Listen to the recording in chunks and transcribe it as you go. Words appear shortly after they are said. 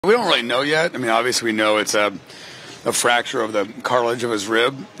We don't really know yet. I mean, obviously we know it's a fracture of the cartilage of his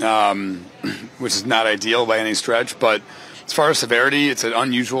rib, which is not ideal by any stretch. But as far as severity, it's an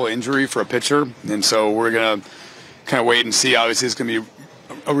unusual injury for a pitcher, and so we're going to kind of wait and see. Obviously, it's going to be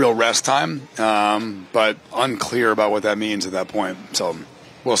a real rest time, but unclear about what that means at that point. So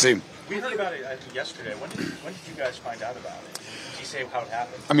we'll see. We heard about it yesterday. When did you guys find out about it? Did he say how it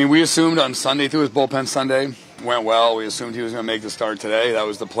happened? I mean, we assumed on Sunday, through his bullpen Sunday, went well. We assumed he was going to make the start today. That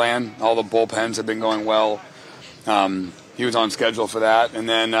was the plan. All the bullpens have been going well. He was on schedule for that. And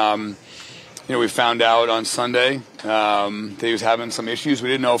then, we found out on Sunday that he was having some issues. We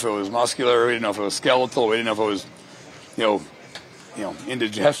didn't know if it was muscular. We didn't know if it was skeletal. We didn't know if it was,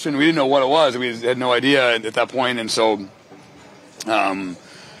 indigestion. We didn't know what it was. We had no idea at that point. And so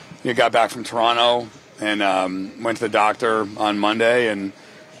he got back from Toronto and went to the doctor on Monday and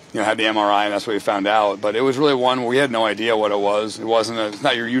had the MRI, and that's what we found out. But it was really one where we had no idea what it was. It's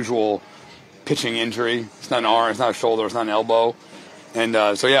not your usual pitching injury. It's not an arm, it's not a shoulder, it's not an elbow. And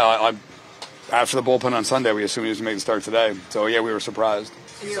after the bullpen on Sunday, we assumed he was going to make the start today. So, we were surprised.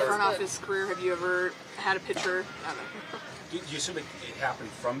 In your front office career, have you ever had a pitcher? Do you assume it happened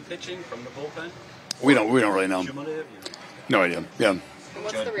from pitching, from the bullpen? We don't really know. Cumulative? No idea, yeah. And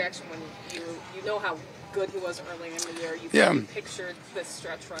what's the reaction when you know how good he was early in the year? You pictured this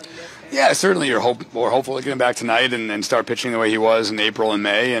stretch run with him. Yeah, certainly we're hopeful to get him back tonight and start pitching the way he was in April and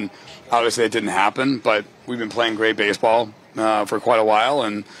May. And obviously it didn't happen, but we've been playing great baseball for quite a while.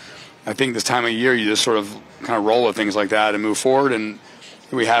 And I think this time of year you just sort of kind of roll with things like that and move forward. And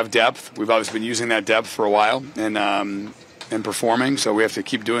we have depth. We've obviously been using that depth for a while and performing, so we have to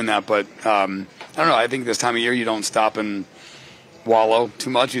keep doing that. But I don't know. I think this time of year you don't stop and wallow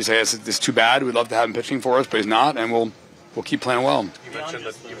too much. You say it's too bad. We'd love to have him pitching for us, but he's not, and we'll keep playing well. You mentioned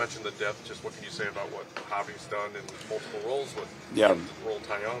the depth. Just what can you say about what Javi's done in multiple roles with role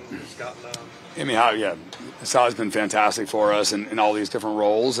Taillon has gotten on? I mean, Sal's been fantastic for us in all these different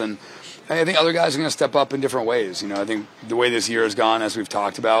roles, and I think other guys are going to step up in different ways. I think the way this year has gone, as we've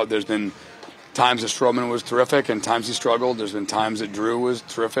talked about, there's been times that Stroman was terrific and times he struggled. There's been times that Drew was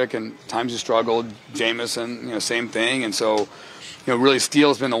terrific and times he struggled. Jameson, same thing, and so. Really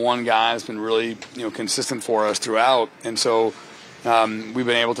Steele's been the one guy that's been really, consistent for us throughout. And so we've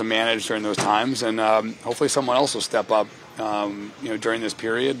been able to manage during those times. And hopefully someone else will step up, during this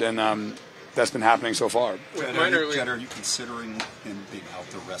period. And that's been happening so far. Jed, are you considering him being out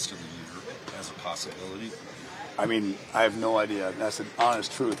the rest of the year as a possibility? I mean, I have no idea. That's the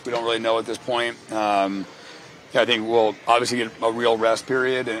honest truth. We don't really know at this point. I think we'll obviously get a real rest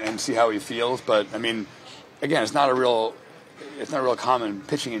period and see how he feels. But, I mean, again, it's not a real common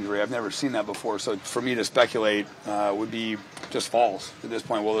pitching injury. I've never seen that before. So for me to speculate would be just false at this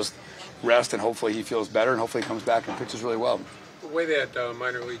point. We'll just rest and hopefully he feels better and hopefully he comes back and pitches really well. The way that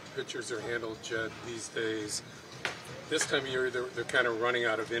minor league pitchers are handled, Jed, these days, this time of year they're kind of running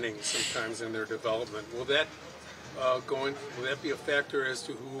out of innings sometimes in their development. Will that will that be a factor as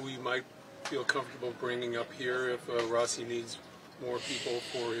to who we might feel comfortable bringing up here if Rossi needs more people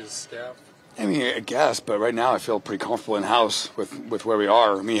for his staff? I mean, I guess, but right now I feel pretty comfortable in-house with where we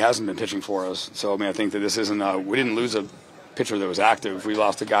are. I mean, he hasn't been pitching for us. So, I mean, I think that this isn't we didn't lose a pitcher that was active. We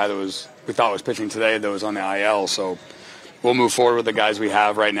lost a guy that we thought was pitching today that was on the IL. So we'll move forward with the guys we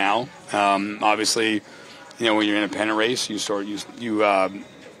have right now. Obviously, when you're in a pennant race, you kind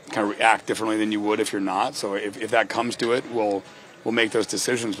of react differently than you would if you're not. So if that comes to it, we'll make those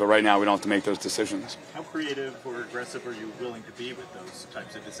decisions, but right now we don't have to make those decisions. How creative or aggressive are you willing to be with those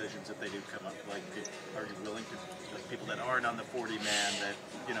types of decisions if they do come up? Like, are you willing to, like people that aren't on the 40-man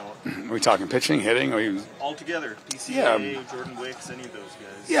that, Are we talking pitching, hitting? All together, DCA, Jordan Wicks, any of those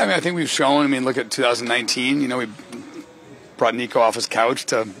guys? Yeah, I mean, I think we've shown, look at 2019, we brought Nico off his couch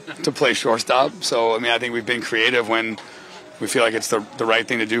to play shortstop. So, I think we've been creative when we feel like it's the right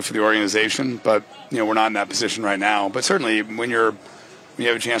thing to do for the organization, but we're not in that position right now. But certainly, when you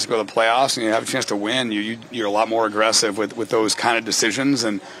have a chance to go to the playoffs and you have a chance to win, you're a lot more aggressive with those kind of decisions.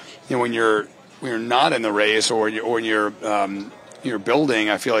 And when you're not in the race or when you're building,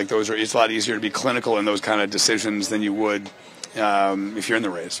 I feel like it's a lot easier to be clinical in those kind of decisions than you would if you're in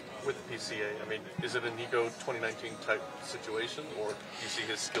the race. With the PCA, is it a Nico 2019 type situation, or do you see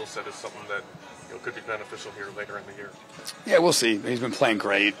his skill set as something that could be beneficial here later in the year? Yeah, we'll see. He's been playing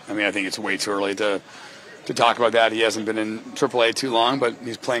great. I think it's way too early to talk about that. He hasn't been in AAA too long, but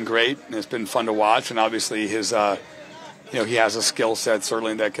he's playing great, and it's been fun to watch. And obviously, his he has a skill set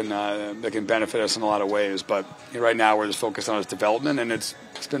certainly that can benefit us in a lot of ways. But right now, we're just focused on his development, and it's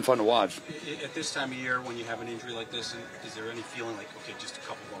been fun to watch. At this time of year, when you have an injury like this, is there any feeling like, okay, just a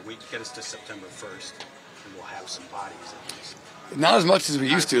couple more weeks, get us to September 1st, and we'll have some bodies at least? Not as much as we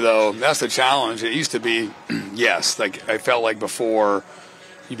used to, though. That's the challenge. It used to be, yes. Like I felt like before,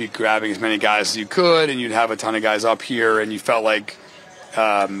 you'd be grabbing as many guys as you could, and you'd have a ton of guys up here, and you felt like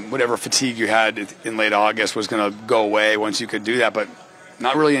whatever fatigue you had in late August was going to go away once you could do that. But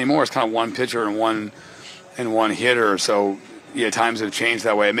not really anymore. It's kind of one pitcher and one hitter. So yeah, times have changed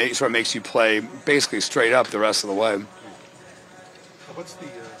that way. It makes you play basically straight up the rest of the way. What's the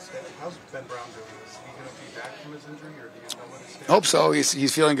how's Ben Brown doing? Is he going to be back from his injury, or do you know what his status? Hope so.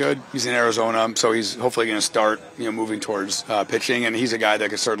 He's feeling good. He's in Arizona, so he's hopefully going to start moving towards pitching, and he's a guy that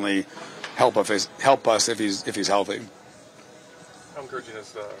could certainly help us if he's healthy. How encouraging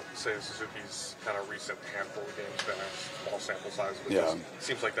is Seiya Suzuki's kind of recent handful of games, been a small sample size, but yeah. It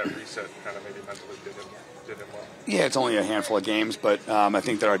seems like that reset kind of maybe mentally did him well. Yeah, it's only a handful of games, but I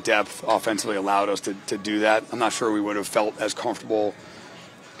think that our depth offensively allowed us to do that. I'm not sure we would have felt as comfortable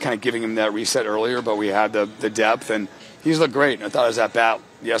kind of giving him that reset earlier, but we had the depth, and he's looked great. I thought his at-bat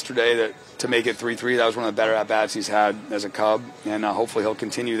yesterday that to make it 3-3, that was one of the better at-bats he's had as a Cub, and hopefully he'll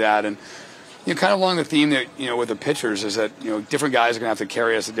continue that. And kind of along the theme that with the pitchers is that different guys are going to have to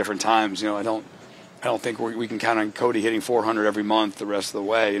carry us at different times. I don't think we can count on Cody hitting 400 every month the rest of the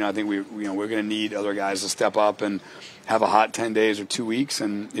way. I think we're going to need other guys to step up and have a hot 10 days or 2 weeks,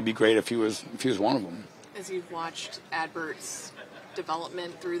 and it'd be great if he was one of them. As you've watched Adbert's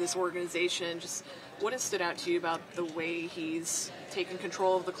development through this organization, just what has stood out to you about the way he's taken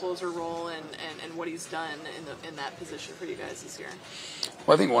control of the closer role and what he's done in that position for you guys this year?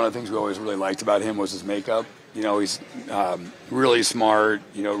 Well, I think one of the things we always really liked about him was his makeup. He's really smart,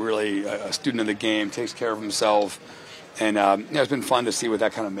 really a student of the game, takes care of himself. And it's been fun to see with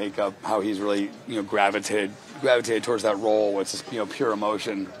that kind of makeup how he's really gravitated towards that role with just pure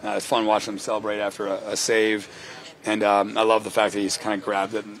emotion. It's fun watching him celebrate after a save. And I love the fact that he's kind of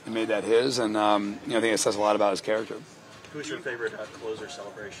grabbed it and made that his. And I think it says a lot about his character. Who's your favorite closer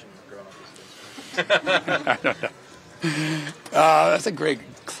celebration growing up these days? That's a great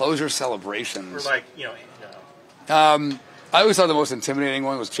closer celebration. Or like, I always thought the most intimidating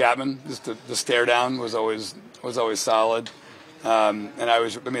one was Chapman. Just the stare down was always solid. And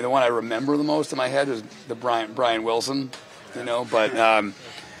the one I remember the most in my head is the Brian Wilson, But I'm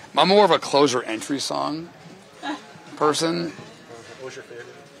more of a closer entry song person. What was your favorite?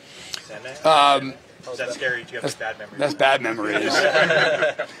 Sandman? Is that scary? Do you have bad memories? That's bad memories.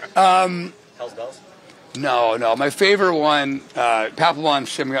 Hell's Bells? No. My favorite one, Papelbon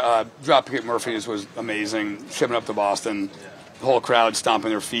Dropkick Murphys was amazing. Shipping up to Boston, the whole crowd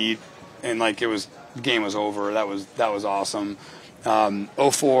stomping their feet, and the game was over. That was awesome.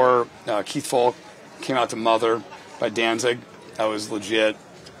 04, Keith Folk came out to Mother by Danzig. That was legit.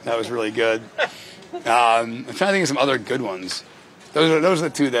 That was really good. I'm trying to think of some other good ones. Those are the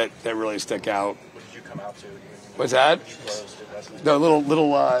two that really stick out. What did you come out to? What's that? The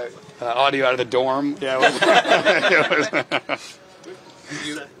little audio out of the dorm. Yeah.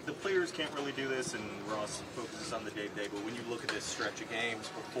 The players can't really do this, and Ross focuses on the day-to-day, but when you look at this stretch of games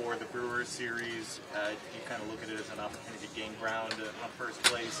before the Brewers series, you kind of look at it as an opportunity to gain ground on first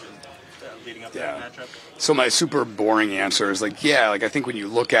place and leading up to that matchup? So my super boring answer is I think when you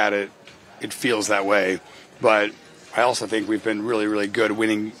look at it, it feels that way. But I also think we've been really, really good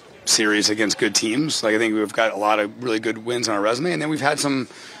winning series against good teams. I think we've got a lot of really good wins on our resume, and then we've had some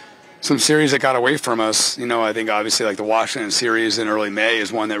series that got away from us. I think obviously the Washington series in early May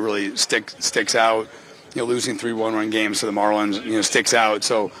is one that really sticks out. Losing 3-1 run games to the Marlins, sticks out.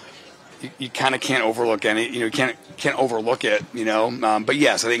 So you kind of can't overlook can't overlook it. But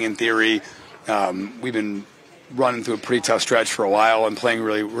yes, I think in theory we've been running through a pretty tough stretch for a while and playing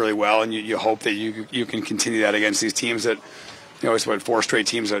really, really well, and you hope that you can continue that against these teams that it's 4 straight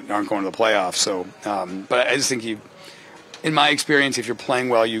teams that aren't going to the playoffs. So, but I just think in my experience, if you're playing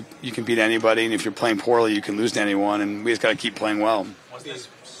well, you can beat anybody, and if you're playing poorly, you can lose to anyone, and we just got to keep playing well. Was this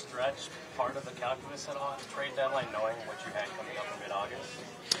stretch part of the calculus at all at the trade deadline, knowing what you had coming up in mid-August?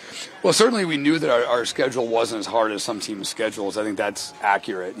 Well, certainly we knew that our schedule wasn't as hard as some teams' schedules. I think that's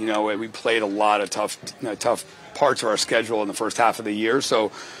accurate. We played a lot of tough parts of our schedule in the first half of the year,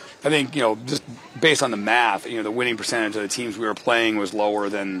 so I think just based on the math, the winning percentage of the teams we were playing was lower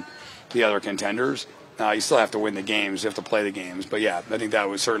than the other contenders. You still have to win the games, you have to play the games, but yeah, I think that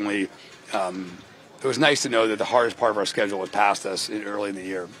was certainly it was nice to know that the hardest part of our schedule was past us early in the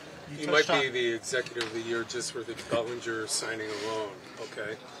year. He might be the executive of the year just for the Bellinger signing alone.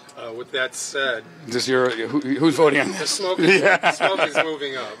 Okay. With that said, who's voting on this? The smoke is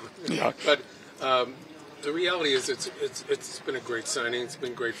moving up. Yeah. But the reality is, it's been a great signing. It's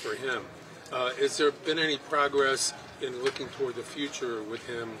been great for him. Has there been any progress in looking toward the future with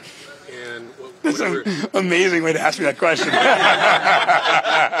him? And That's an amazing way to ask me that question.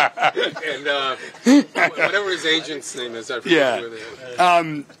 and whatever his agent's name is, I forget what it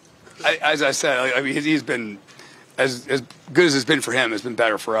is. As I said, I mean, he's been as good as it's been for him. It's been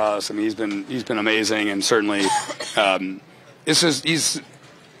better for us. I mean, he's been amazing, and certainly, he's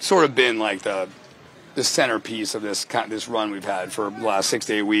sort of been like the centerpiece of this run we've had for the last 6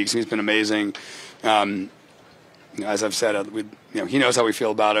 to 8 weeks. He's been amazing. As I've said, he knows how we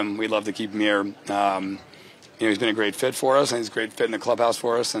feel about him. We'd love to keep him here. He's been a great fit for us, and he's a great fit in the clubhouse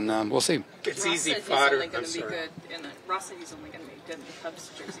for us, and we'll see. It's Ross easy said fodder. He's only going to be good Ross said he's only going to be good in the Cubs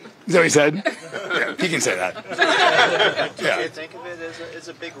jersey. Is that what he said? Yeah, he can say that. Did you think of it as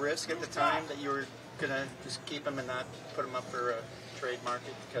a big risk at the time that you were going to just keep him and not put him up for a trade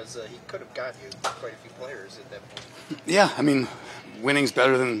market? Because he could have got you quite a few players at that point. Yeah, I mean, winning's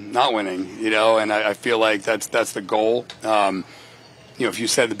better than not winning, and I feel like that's the goal. If you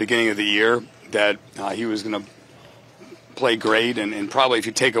said at the beginning of the year that he was going to play great, and probably if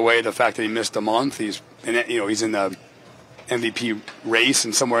you take away the fact that he missed a month, he's in the MVP race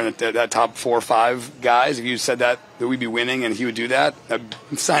and somewhere in that top 4 or 5 guys. If you said that we'd be winning and he would do that, I'd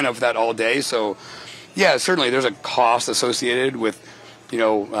sign up for that all day. So, yeah, certainly there's a cost associated with, sort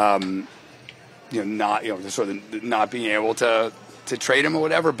of not being able to trade him or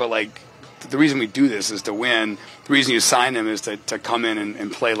whatever. But like, the reason we do this is to win. The reason you sign him is to come in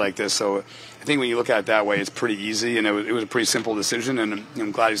and play like this. So I think when you look at it that way, it's pretty easy, and it was a pretty simple decision, and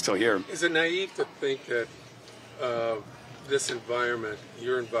I'm glad he's still here. Is it naive to think that this environment,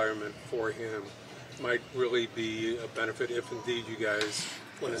 your environment for him, might really be a benefit if indeed you guys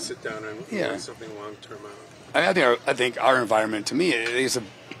want to sit down and work something long-term out? I think our environment, to me, it is a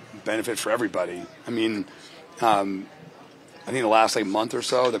benefit for everybody. I mean, I think the last month or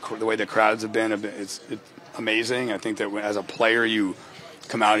so, the way the crowds have been, it's amazing. I think that as a player, you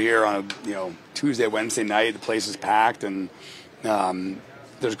come out here on a Tuesday, Wednesday night, the place is packed, and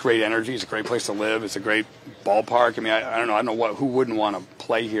there's great energy. It's a great place to live. It's a great ballpark. I mean, I don't know who wouldn't want to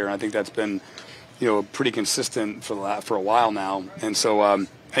play here. And I think that's been pretty consistent for a while now. And so I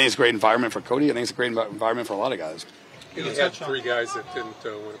think it's a great environment for Cody. I think it's a great environment for a lot of guys. You had 3 guys that didn't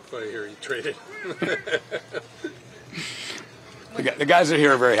want to play here. You traded. The guys that are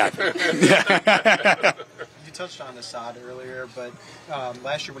here are very happy. You touched on Assad earlier, but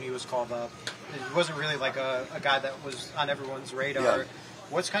last year when he was called up, he wasn't really like a guy that was on everyone's radar. Yeah.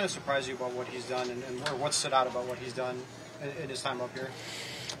 What's kind of surprised you about what he's done, and what stood out about what he's done in his time up here?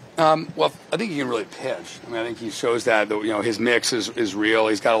 Well, I think he can really pitch. I mean, I think he shows that his mix is real.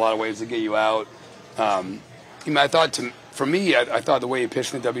 He's got a lot of ways to get you out. I thought I thought the way he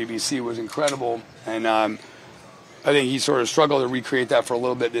pitched in the WBC was incredible, and I think he sort of struggled to recreate that for a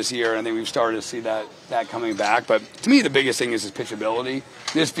little bit this year, and I think we've started to see that coming back. But to me, the biggest thing is his pitchability.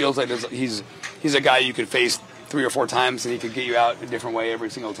 This feels like he's a guy you could face 3 or 4 times, and he could get you out a different way every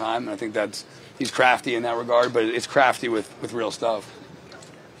single time. And I think he's crafty in that regard, but it's crafty with real stuff.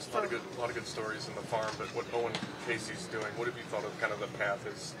 A lot of good stories in the farm, but what Owen Casey's doing, what have you thought of kind of the path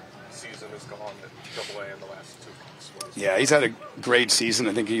his season has gone at AA in the last 2 months? Yeah, he's had a great season.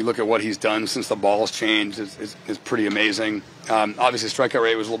 I think you look at what he's done since the ball's changed, it's pretty amazing. Obviously, strikeout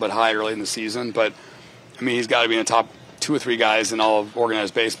rate was a little bit high early in the season, but I mean, he's got to be in the top 2 or 3 guys in all of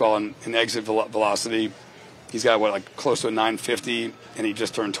organized baseball in exit velocity. He's got close to a 950, and he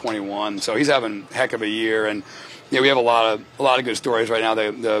just turned 21, so he's having a heck of a year. And we have a lot of good stories right now.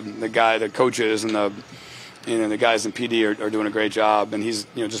 The coaches and the guys in PD are doing a great job, and he's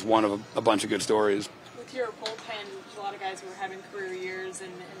just one of a bunch of good stories. With your bullpen, a lot of guys who are having career years,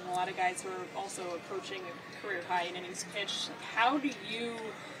 and a lot of guys who are also approaching a career high in innings pitched. How do you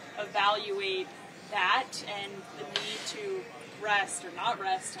evaluate that and the need to rest or not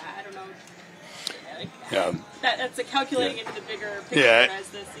rest? I don't know. That's calculating into the bigger picture as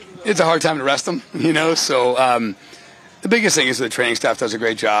the season goes. It's a hard time to rest them, So the biggest thing is the training staff does a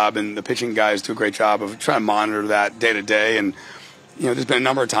great job, and the pitching guys do a great job of trying to monitor that day to day. And there's been a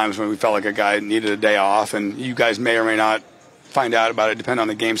number of times when we felt like a guy needed a day off, and you guys may or may not find out about it, depending on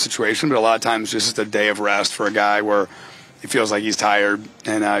the game situation. But a lot of times, it's just a day of rest for a guy where he feels like he's tired,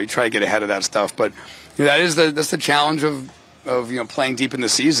 and you try to get ahead of that stuff. But that's the challenge of playing deep in the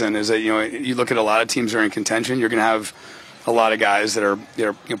season, is that you look at a lot of teams that are in contention. You're going to have a lot of guys that are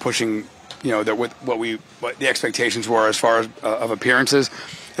pushing what the expectations were as far as of appearances.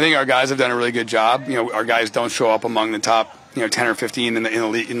 I think our guys have done a really good job. Our guys don't show up among the top 10 or 15 in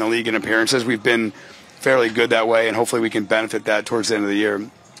the league in appearances. We've been fairly good that way, and hopefully we can benefit that towards the end of the year.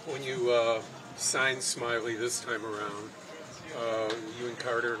 When you signed Smiley this time around, you and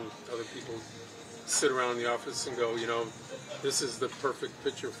Carter and other people sit around the office and go, this is the perfect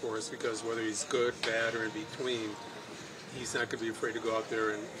pitcher for us, because whether he's good, bad, or in between, he's not going to be afraid to go out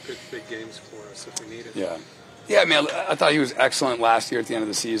there and pitch big games for us if we need it. Yeah, I mean, I thought he was excellent last year at the end of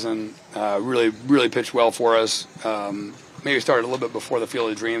the season. Really pitched well for us. Maybe started a little bit before the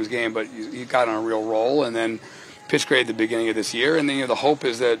Field of Dreams game, but he got on a real roll, and then pitched great at the beginning of this year. And then the hope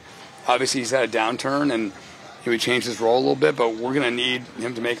is that obviously he's had a downturn, and he changed his role a little bit, but we're going to need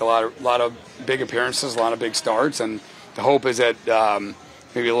him to make a lot of big appearances, a lot of big starts, and the hope is that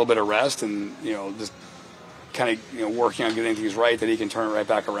maybe a little bit of rest and just kind of working on getting things right, that he can turn it right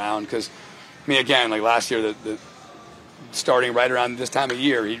back around. Because I mean, again, like last year, the starting right around this time of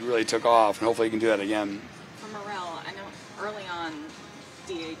year, he really took off, and hopefully he can do that again. For Morel, I know early on,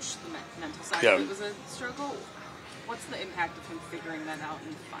 DH, the mental side, Yeah. it was a struggle. What's the impact of him figuring that out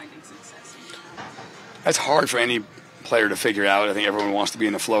and finding success? That's hard for any player to figure out. I think everyone wants to be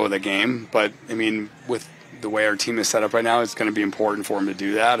in the flow of the game, but I mean, with the way our team is set up right now, it's going to be important for him to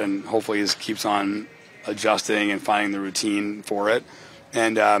do that, and hopefully he just keeps on adjusting and finding the routine for it.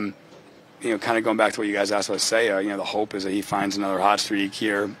 And kind of going back to what you guys asked us to say, the hope is that he finds another hot streak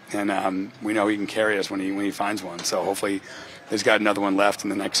here, and we know he can carry us when he finds one. So hopefully he's got another one left in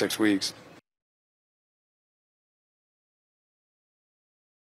the next 6 weeks.